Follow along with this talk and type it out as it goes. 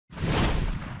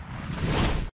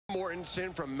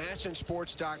Mortensen from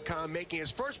MASNsports.com making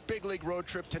his first big league road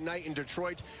trip tonight in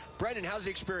Detroit. Brendan, how's the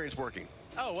experience working?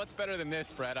 Oh, what's better than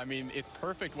this, Brett? I mean, it's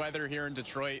perfect weather here in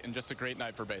Detroit and just a great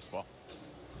night for baseball.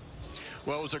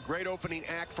 Well, it was a great opening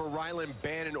act for Rylan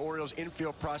Bannon, Orioles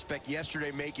infield prospect,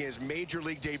 yesterday making his major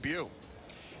league debut.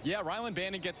 Yeah, Rylan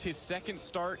Bannon gets his second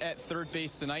start at third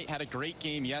base tonight. Had a great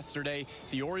game yesterday.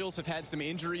 The Orioles have had some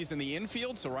injuries in the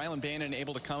infield, so Rylan Bannon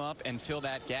able to come up and fill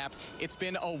that gap. It's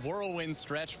been a whirlwind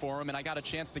stretch for him, and I got a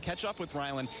chance to catch up with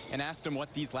Rylan and asked him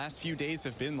what these last few days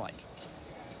have been like.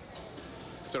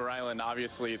 So Rylan,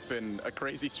 obviously it's been a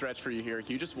crazy stretch for you here.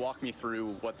 Can you just walk me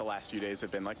through what the last few days have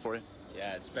been like for you?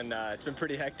 Yeah, it's been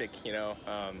pretty hectic, you know.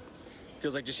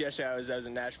 Feels like just yesterday I was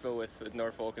in Nashville with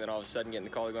Norfolk, and then all of a sudden getting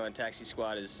the call to go on the taxi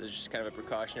squad is just kind of a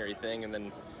precautionary thing, and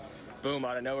then boom,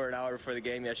 out of nowhere, an hour before the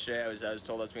game yesterday, I was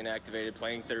told I was being activated,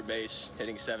 playing third base,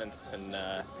 hitting seventh, and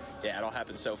yeah, it all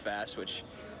happened so fast, which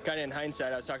kind of in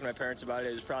hindsight, I was talking to my parents about it.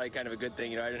 It was probably kind of a good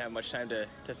thing, you know. I didn't have much time to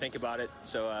think about it,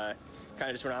 so kind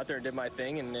of just went out there and did my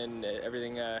thing, and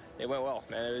everything it went well.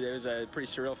 Man, it was a pretty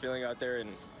surreal feeling out there,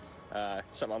 and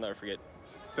something I'll never forget.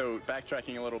 So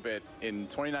backtracking a little bit, in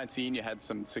 2019 you had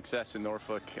some success in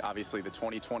Norfolk. Obviously the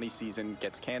 2020 season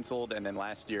gets canceled, and then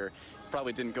last year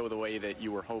probably didn't go the way that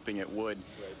you were hoping it would.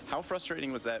 Right. How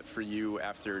frustrating was that for you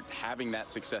after having that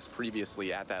success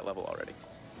previously at that level already?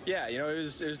 Yeah, you know, it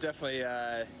was definitely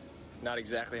not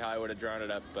exactly how I would have drawn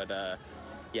it up, but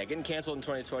yeah, getting canceled in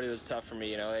 2020 was tough for me.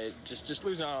 You know, just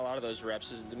losing out on a lot of those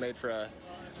reps is made for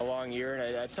a long year,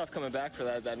 and I tough coming back for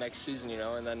that next season, you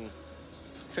know, and then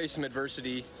faced some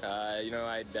adversity. You know,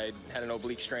 I had an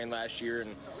oblique strain last year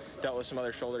and dealt with some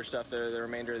other shoulder stuff the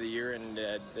remainder of the year, and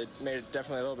it made it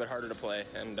definitely a little bit harder to play.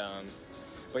 And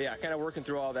but yeah, kind of working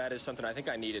through all that is something I think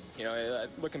I needed. You know,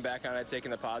 looking back on it, taking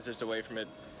the positives away from it,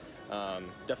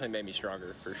 definitely made me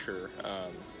stronger for sure.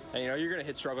 And you know, you're going to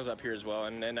hit struggles up here as well,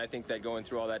 and I think that going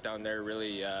through all that down there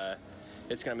really,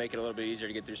 it's going to make it a little bit easier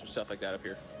to get through some stuff like that up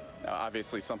here. Now,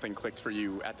 obviously something clicked for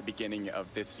you at the beginning of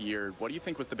this year. What do you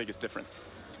think was the biggest difference?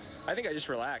 I think I just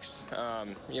relaxed.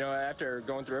 You know, after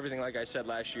going through everything, like I said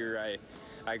last year,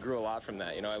 I grew a lot from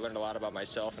that. You know, I learned a lot about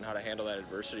myself and how to handle that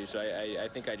adversity. So I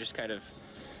think I just kind of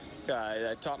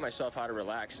I taught myself how to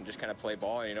relax and just kind of play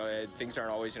ball. You know, things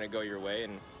aren't always going to go your way,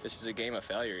 and this is a game of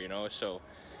failure. You know, so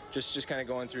just kind of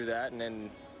going through that, and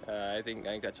then I think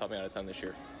that's helped me out a ton this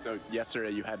year. So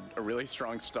yesterday you had a really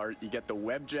strong start. You get the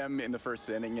web gem in the first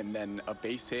inning and then a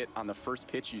base hit on the first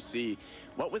pitch you see.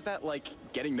 What was that like,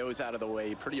 getting those out of the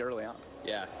way pretty early on?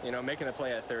 Yeah, you know, making the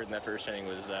play at third in that first inning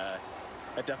was that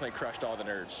definitely crushed all the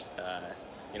nerves.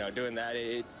 You know, doing that,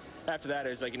 after that it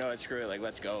was like, you know what, screw it, like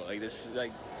let's go. Like this is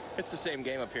like, it's the same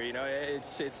game up here. You know,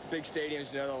 it's the big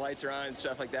stadiums. You know, the lights are on and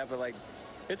stuff like that, but like,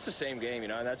 it's the same game, you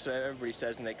know, and that's what everybody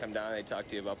says when they come down and they talk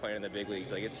to you about playing in the big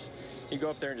leagues. Like, you go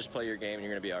up there and just play your game and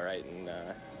you're going to be all right. And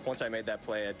once I made that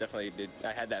play, I definitely did.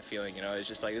 I had that feeling, you know, it's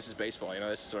just like, this is baseball, you know,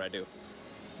 this is what I do.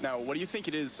 Now, what do you think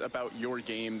it is about your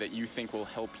game that you think will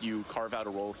help you carve out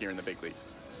a role here in the big leagues?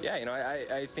 Yeah, you know,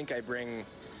 I think I bring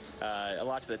a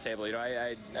lot to the table. You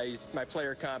know, my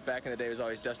player comp back in the day was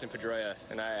always Dustin Pedroia,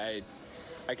 and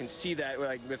I can see that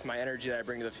with my energy that I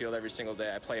bring to the field every single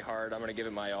day. I play hard. I'm going to give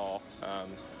it my all. Kind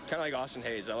of like Austin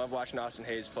Hayes. I love watching Austin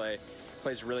Hayes play.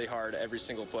 Plays really hard every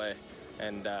single play,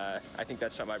 and I think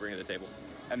that's something I bring to the table.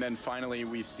 And then finally,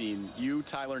 we've seen you,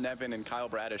 Tyler Nevin, and Kyle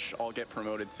Bradish all get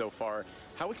promoted so far.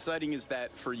 How exciting is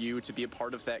that for you to be a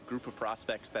part of that group of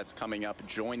prospects that's coming up,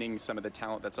 joining some of the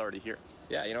talent that's already here?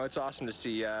 Yeah, you know, it's awesome to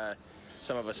see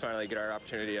some of us finally get our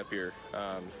opportunity up here.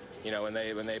 You know, when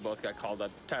they both got called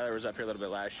up, Tyler was up here a little bit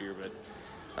last year,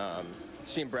 but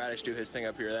seeing Bradish do his thing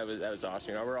up here, that was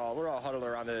awesome. You know, we're all huddled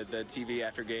around the TV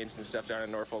after games and stuff down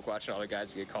in Norfolk, watching all the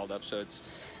guys get called up. So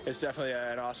it's definitely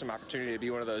an awesome opportunity to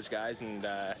be one of those guys, and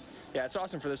yeah, it's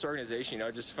awesome for this organization. You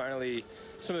know, just finally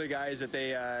some of the guys that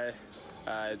they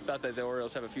thought that the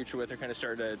Orioles have a future with are kind of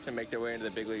starting to make their way into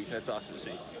the big leagues, and it's awesome to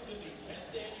see.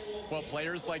 Well,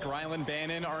 players like Rylan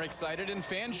Bannon are excited, and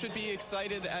fans should be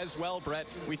excited as well, Brett.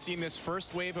 We've seen this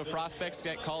first wave of prospects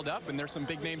get called up, and there's some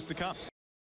big names to come.